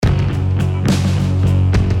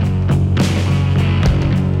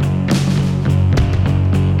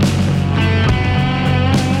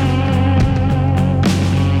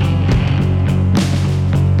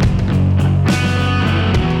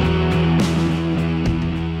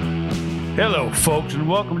Hello, folks, and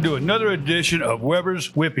welcome to another edition of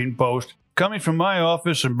Weber's Whipping Post, coming from my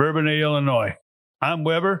office in Bourbonnais, Illinois. I'm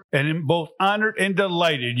Weber, and I'm both honored and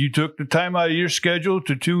delighted you took the time out of your schedule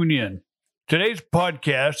to tune in. Today's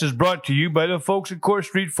podcast is brought to you by the folks at Court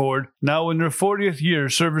Street Ford, now in their 40th year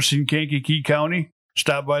servicing Kankakee County.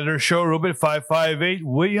 Stop by their showroom at 558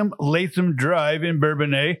 William Latham Drive in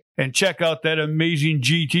Bourbonnais and check out that amazing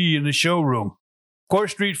GT in the showroom. Court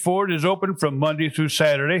Street Ford is open from Monday through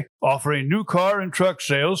Saturday, offering new car and truck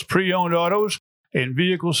sales, pre-owned autos, and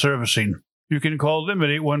vehicle servicing. You can call them at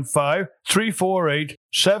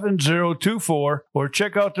 815-348-7024 or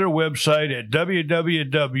check out their website at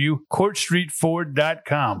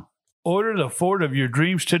www.courtstreetford.com. Order the Ford of your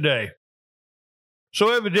dreams today.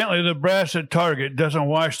 So evidently the brass at Target doesn't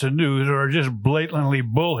watch the news or are just blatantly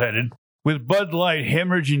bullheaded. With Bud Light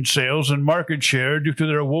hemorrhaging sales and market share due to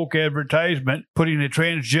their woke advertisement putting a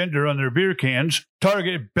transgender on their beer cans,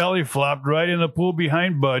 Target belly flopped right in the pool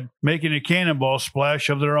behind Bud, making a cannonball splash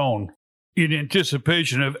of their own. In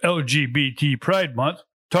anticipation of LGBT Pride Month,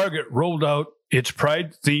 Target rolled out its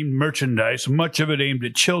Pride-themed merchandise, much of it aimed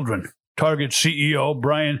at children. Target CEO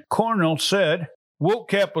Brian Cornell said, "Woke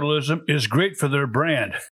capitalism is great for their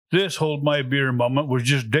brand. This hold my beer moment was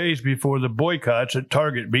just days before the boycotts at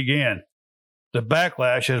Target began. The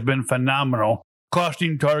backlash has been phenomenal,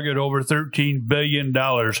 costing Target over $13 billion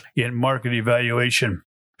in market evaluation.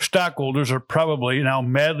 Stockholders are probably now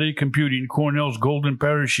madly computing Cornell's golden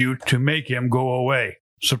parachute to make him go away."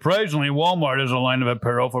 Surprisingly, Walmart has a line of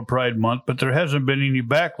apparel for Pride Month, but there hasn't been any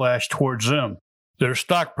backlash towards them. Their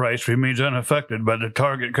stock price remains unaffected by the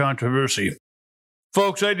Target controversy.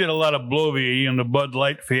 Folks, I did a lot of bloviating on the Bud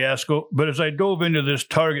Light fiasco, but as I dove into this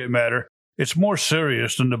Target matter, it's more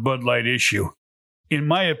serious than the Bud Light issue. In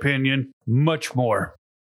my opinion, much more.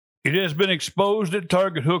 It has been exposed that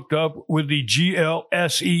Target hooked up with the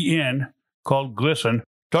GLSEN, called Glisten.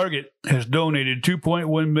 Target has donated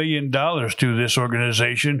 $2.1 million to this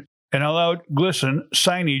organization and allowed Glisten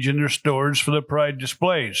signage in their stores for the Pride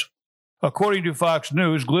displays. According to Fox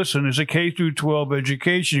News, Glisten is a K-12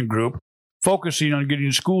 education group focusing on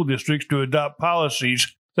getting school districts to adopt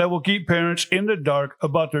policies that will keep parents in the dark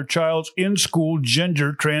about their child's in-school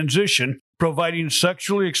gender transition, providing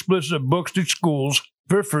sexually explicit books to schools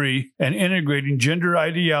for free, and integrating gender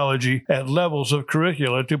ideology at levels of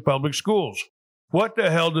curricula to public schools. What the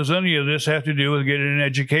hell does any of this have to do with getting an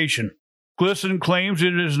education? Glisten claims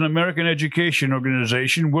it is an American education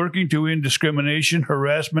organization working to end discrimination,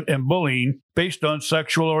 harassment, and bullying based on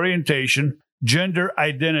sexual orientation, gender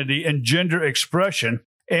identity, and gender expression,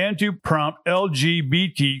 and to prompt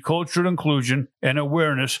LGBT cultural inclusion and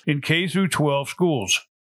awareness in K-12 schools.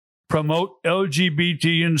 Promote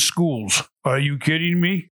LGBT in schools. Are you kidding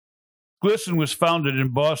me? Glisten was founded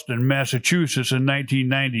in Boston, Massachusetts in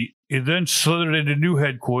 1990. It then slithered into new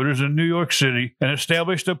headquarters in New York City and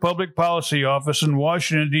established a public policy office in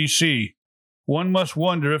Washington, D.C. One must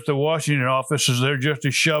wonder if the Washington office is there just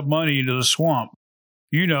to shove money into the swamp.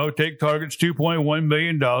 You know, take Target's $2.1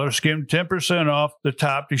 million, skim 10% off the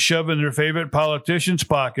top to shove in their favorite politician's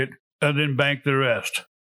pocket, and then bank the rest.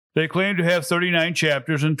 They claim to have 39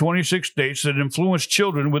 chapters in 26 states that influence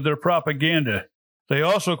children with their propaganda. They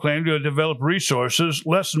also claim to have developed resources,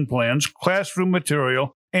 lesson plans, classroom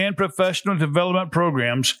material, and professional development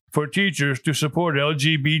programs for teachers to support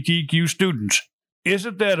LGBTQ students.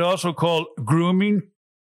 Isn't that also called grooming?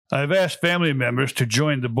 I've asked family members to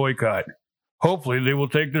join the boycott. Hopefully they will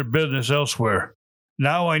take their business elsewhere.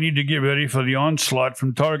 Now I need to get ready for the onslaught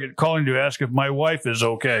from Target calling to ask if my wife is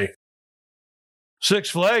okay.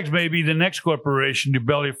 Six Flags may be the next corporation to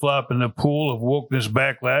belly flop in the pool of wokeness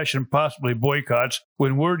backlash and possibly boycotts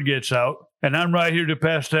when word gets out, and I'm right here to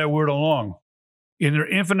pass that word along. In their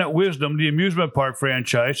infinite wisdom, the amusement park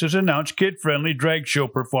franchise has announced kid-friendly drag show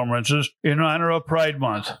performances in honor of Pride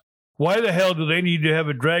Month. Why the hell do they need to have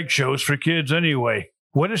a drag shows for kids anyway?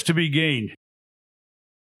 What is to be gained?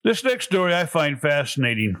 This next story I find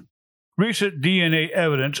fascinating. Recent DNA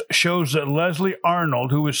evidence shows that Leslie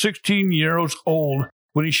Arnold, who was 16 years old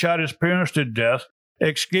when he shot his parents to death,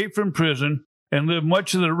 escaped from prison and lived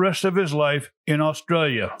much of the rest of his life in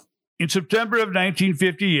Australia. In September of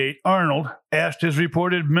 1958, Arnold asked his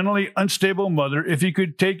reported mentally unstable mother if he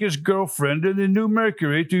could take his girlfriend in the New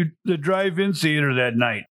Mercury to the drive-in theater that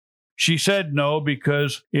night. She said no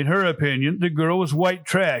because, in her opinion, the girl was white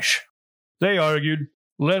trash. They argued.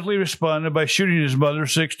 Leslie responded by shooting his mother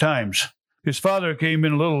 6 times. His father came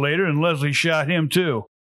in a little later, and Leslie shot him too.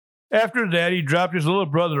 After that, he dropped his little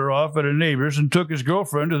brother off at a neighbor's and took his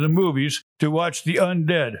girlfriend to the movies to watch The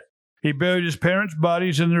Undead. He buried his parents'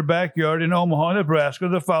 bodies in their backyard in Omaha, Nebraska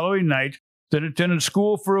the following night, then attended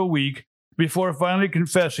school for a week, before finally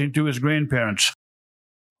confessing to his grandparents.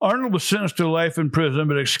 Arnold was sentenced to life in prison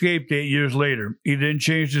but escaped 8 years later. He then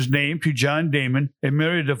changed his name to John Damon and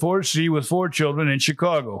married a divorcee with 4 children in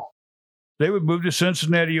Chicago. They would move to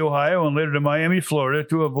Cincinnati, Ohio, and later to Miami, Florida,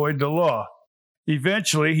 to avoid the law.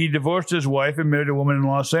 Eventually, he divorced his wife and married a woman in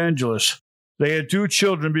Los Angeles. They had 2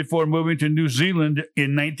 children before moving to New Zealand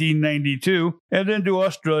in 1992 and then to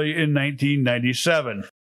Australia in 1997.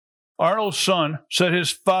 Arnold's son said his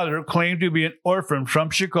father claimed to be an orphan from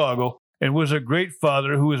Chicago and was a great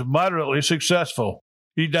father who was moderately successful.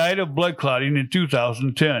 He died of blood clotting in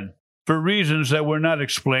 2010. For reasons that were not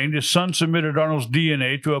explained, his son submitted Arnold's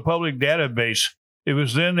DNA to a public database. It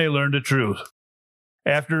was then they learned the truth.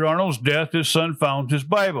 After Arnold's death, his son found his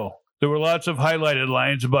Bible. There were lots of highlighted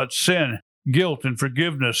lines about sin, guilt, and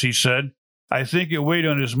forgiveness, he said. I think it weighed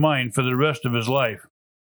on his mind for the rest of his life.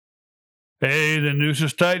 Hey, the noose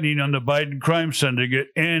is tightening on the Biden crime syndicate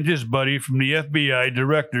and his buddy from the FBI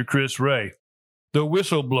Director Chris Wray. The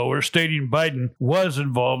whistleblower stating Biden was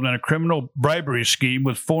involved in a criminal bribery scheme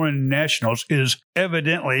with foreign nationals is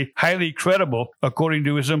evidently highly credible, according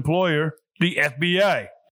to his employer, the FBI.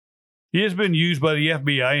 He has been used by the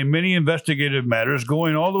FBI in many investigative matters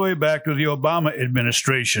going all the way back to the Obama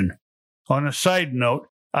administration. On a side note,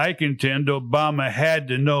 I contend Obama had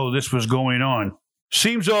to know this was going on.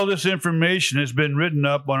 Seems all this information has been written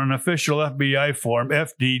up on an official FBI form,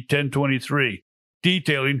 FD 1023,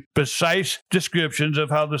 detailing precise descriptions of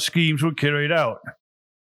how the schemes were carried out.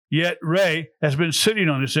 Yet Wray has been sitting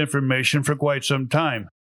on this information for quite some time.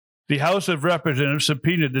 The House of Representatives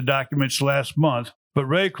subpoenaed the documents last month, but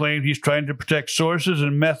Wray claimed he's trying to protect sources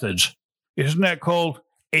and methods. Isn't that called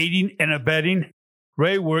aiding and abetting?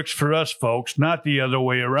 Wray works for us, folks, not the other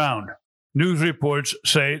way around. News reports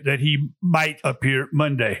say that he might appear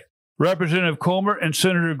Monday. Representative Comer and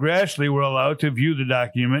Senator Grassley were allowed to view the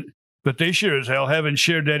document, but they sure as hell haven't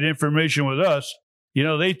shared that information with us. You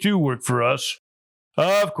know, they too work for us.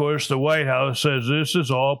 Of course, the White House says this is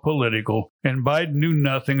all political, and Biden knew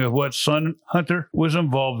nothing of what son Hunter was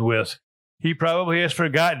involved with. He probably has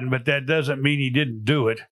forgotten, but that doesn't mean he didn't do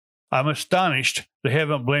it. I'm astonished they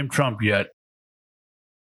haven't blamed Trump yet.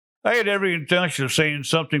 I had every intention of saying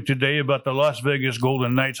something today about the Las Vegas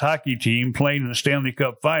Golden Knights hockey team playing in the Stanley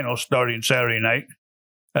Cup Finals starting Saturday night,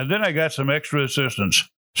 and then I got some extra assistance.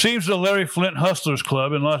 Seems the Larry Flint Hustlers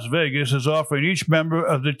Club in Las Vegas is offering each member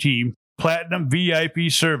of the team platinum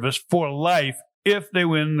VIP service for life if they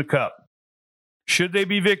win the cup. Should they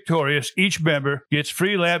be victorious, each member gets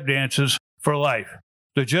free lap dances for life.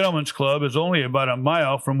 The Gentlemen's Club is only about a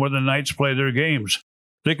mile from where the Knights play their games.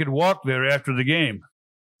 They could walk there after the game.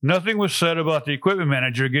 Nothing was said about the equipment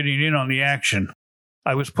manager getting in on the action.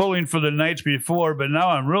 I was pulling for the Knights before, but now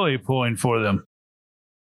I'm really pulling for them.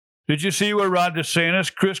 Did you see where Ron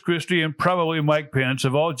DeSantis, Chris Christie, and probably Mike Pence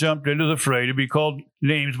have all jumped into the fray to be called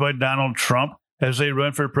names by Donald Trump as they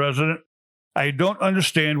run for president? I don't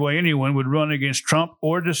understand why anyone would run against Trump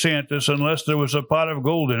or DeSantis unless there was a pot of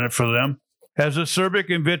gold in it for them. As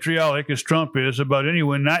acerbic and vitriolic as Trump is about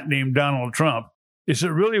anyone not named Donald Trump, is it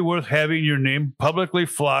really worth having your name publicly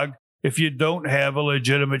flogged if you don't have a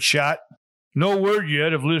legitimate shot? No word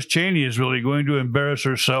yet if Liz Cheney is really going to embarrass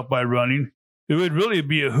herself by running. It would really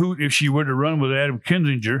be a hoot if she were to run with Adam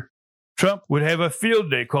Kinzinger. Trump would have a field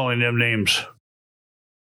day calling them names.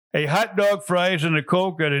 A hot dog, fries, and a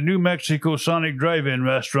Coke at a New Mexico Sonic drive-in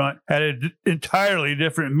restaurant had an entirely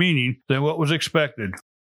different meaning than what was expected.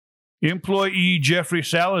 Employee Jeffrey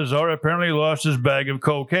Salazar apparently lost his bag of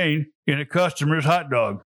cocaine in a customer's hot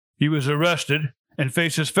dog. He was arrested and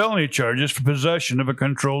faces felony charges for possession of a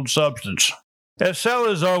controlled substance. As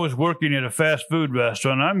Salazar was working at a fast food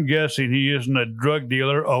restaurant, I'm guessing he isn't a drug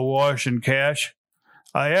dealer awash in cash.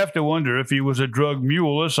 I have to wonder if he was a drug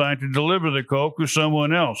mule assigned to deliver the coke to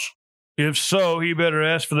someone else. If so, he better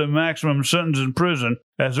ask for the maximum sentence in prison,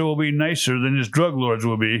 as it will be nicer than his drug lords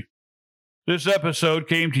will be. This episode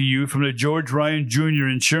came to you from the George Ryan Jr.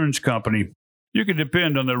 Insurance Company. You can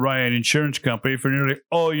depend on the Ryan Insurance Company for nearly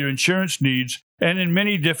all your insurance needs and in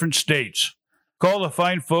many different states. Call the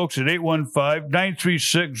fine folks at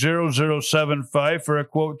 815-936-0075 for a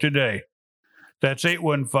quote today. That's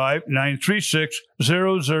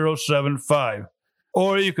 815-936-0075.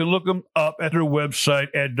 Or you can look them up at their website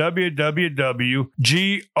at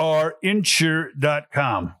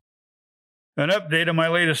www.grinsure.com. An update on my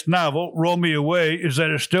latest novel, Roll Me Away, is that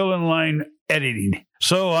it's still in line editing,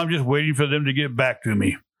 so I'm just waiting for them to get back to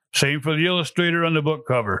me. Same for the illustrator on the book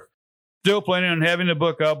cover. Still planning on having the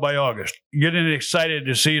book out by August. Getting excited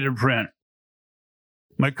to see it in print.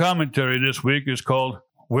 My commentary this week is called,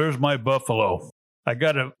 Where's My Buffalo? I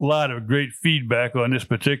got a lot of great feedback on this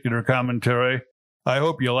particular commentary. I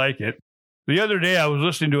hope you like it. The other day I was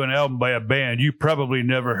listening to an album by a band you probably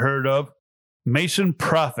never heard of, Mason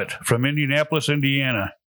Prophet from Indianapolis,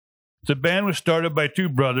 Indiana. The band was started by two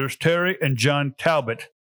brothers, Terry and John Talbot,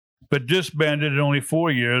 but disbanded in only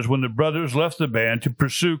 4 years when the brothers left the band to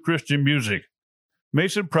pursue Christian music.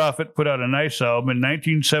 Mason Prophet put out a nice album in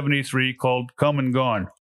 1973 called Come and Gone.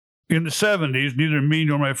 In the 70s, neither me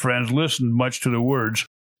nor my friends listened much to the words.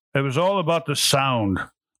 It was all about the sound,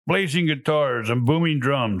 blazing guitars and booming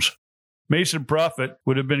drums. Mason Prophet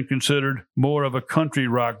would have been considered more of a country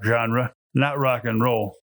rock genre, not rock and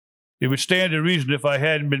roll. It would stand to reason if I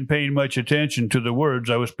hadn't been paying much attention to the words,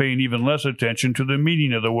 I was paying even less attention to the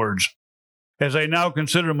meaning of the words. As I now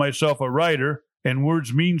consider myself a writer, and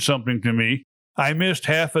words mean something to me, I missed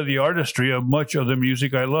half of the artistry of much of the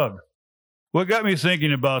music I loved. What got me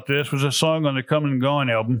thinking about this was a song on the Come and Gone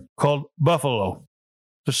album called Buffalo.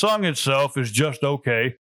 The song itself is just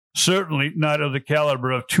okay, certainly not of the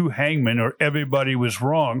caliber of Two Hangmen or Everybody Was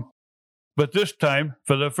Wrong, but this time,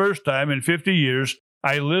 for the first time in 50 years,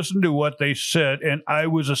 I listened to what they said and I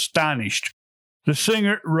was astonished. The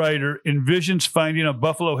singer-writer envisions finding a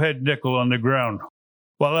buffalo head nickel on the ground.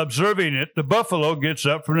 While observing it, the buffalo gets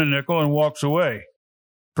up from the nickel and walks away.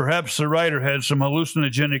 Perhaps the writer had some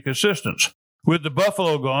hallucinogenic assistance. With the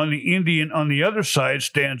buffalo gone, the Indian on the other side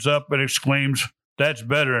stands up and exclaims, "That's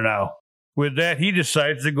better now." With that, he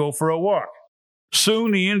decides to go for a walk.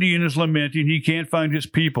 Soon the Indian is lamenting he can't find his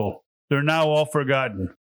people. They're now all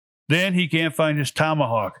forgotten. Then he can't find his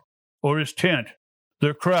tomahawk, or his tent,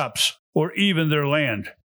 their crops, or even their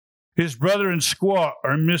land. His brother and squaw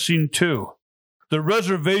are missing too. The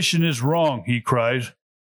reservation is wrong, he cries.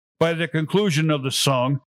 By the conclusion of the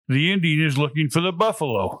song, the Indian is looking for the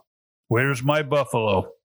buffalo. Where's my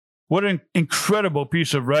buffalo? What an incredible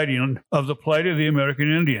piece of writing of the plight of the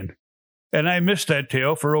American Indian. And I missed that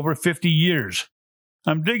tale for over 50 years.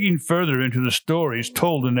 I'm digging further into the stories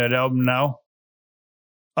told in that album now.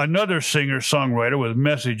 Another singer-songwriter with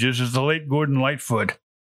messages is the late Gordon Lightfoot.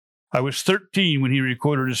 I was 13 when he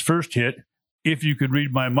recorded his first hit, If You Could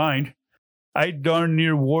Read My Mind. I darn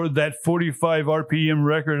near wore that 45 RPM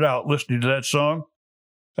record out listening to that song.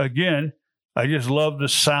 Again, I just loved the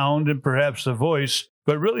sound and perhaps the voice,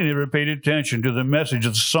 but really never paid attention to the message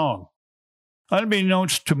of the song.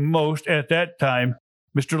 Unbeknownst to most at that time,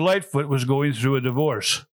 Mr. Lightfoot was going through a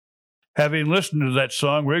divorce. Having listened to that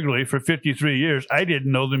song regularly for 53 years, I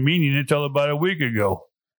didn't know the meaning until about a week ago.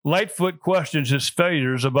 Lightfoot questions his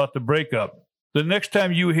failures about the breakup. The next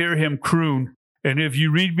time you hear him croon, and if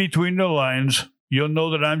you read between the lines, you'll know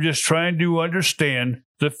that I'm just trying to understand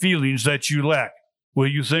the feelings that you lack. Will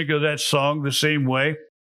you think of that song the same way?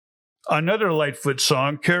 Another Lightfoot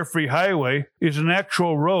song, Carefree Highway, is an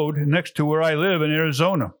actual road next to where I live in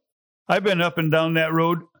Arizona. I've been up and down that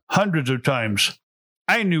road hundreds of times.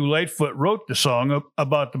 I knew Lightfoot wrote the song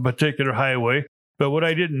about the particular highway, but what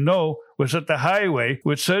I didn't know was that the highway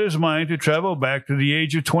would set his mind to travel back to the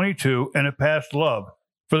age of 22 and a past love.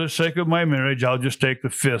 For the sake of my marriage, I'll just take the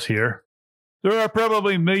fifth here. There are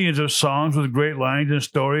probably millions of songs with great lines and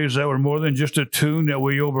stories that were more than just a tune that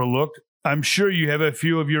we overlooked. I'm sure you have a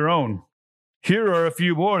few of your own. Here are a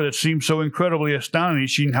few more that seem so incredibly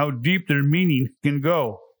astonishing how deep their meaning can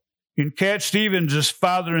go. In Cat Stevens'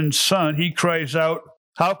 Father and Son, he cries out,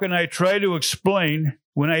 "How can I try to explain?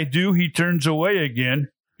 When I do, he turns away again.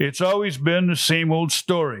 It's always been the same old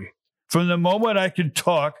story. From the moment I could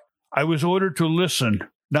talk, I was ordered to listen.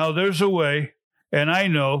 Now there's a way, and I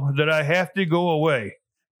know that I have to go away.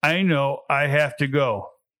 I know I have to go."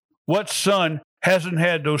 What son hasn't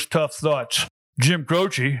had those tough thoughts? Jim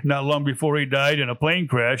Croce, not long before he died in a plane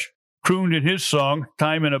crash, crooned in his song,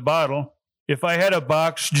 Time in a Bottle, "If I had a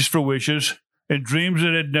box just for wishes and dreams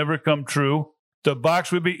that had never come true, the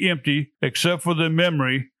box would be empty except for the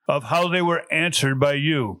memory of how they were answered by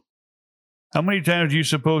you." How many times do you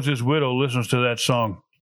suppose his widow listens to that song?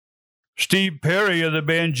 Steve Perry of the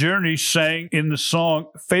band Journey sang in the song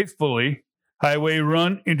Faithfully, "Highway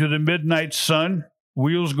run into the midnight sun,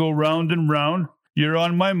 wheels go round and round, you're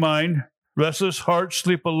on my mind, restless heart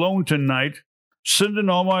sleep alone tonight, sending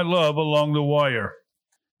all my love along the wire."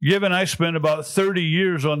 Given I spent about 30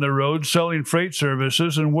 years on the road selling freight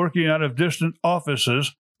services and working out of distant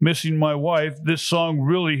offices, missing my wife, this song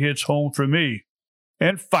really hits home for me.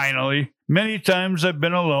 And finally, many times I've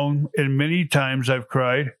been alone and many times I've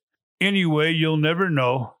cried. Anyway, you'll never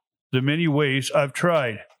know the many ways I've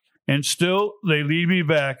tried. And still, they lead me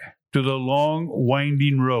back to the long,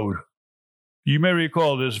 winding road. You may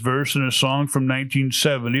recall this verse in a song from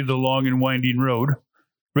 1970, The Long and Winding Road,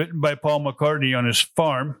 written by Paul McCartney on his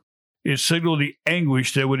farm. It signaled the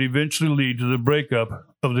anguish that would eventually lead to the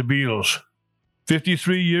breakup of the Beatles.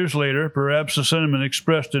 53 years later, perhaps the sentiment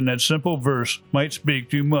expressed in that simple verse might speak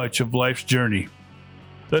too much of life's journey.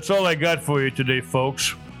 That's all I got for you today,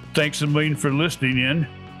 folks. Thanks a million for listening in.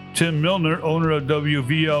 Tim Milner, owner of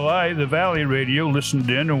WVLI, the Valley Radio, listened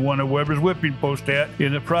in and won a Weber's Whipping Post hat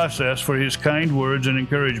in the process for his kind words and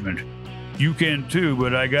encouragement. You can too,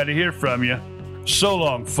 but I got to hear from you. So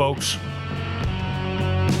long, folks.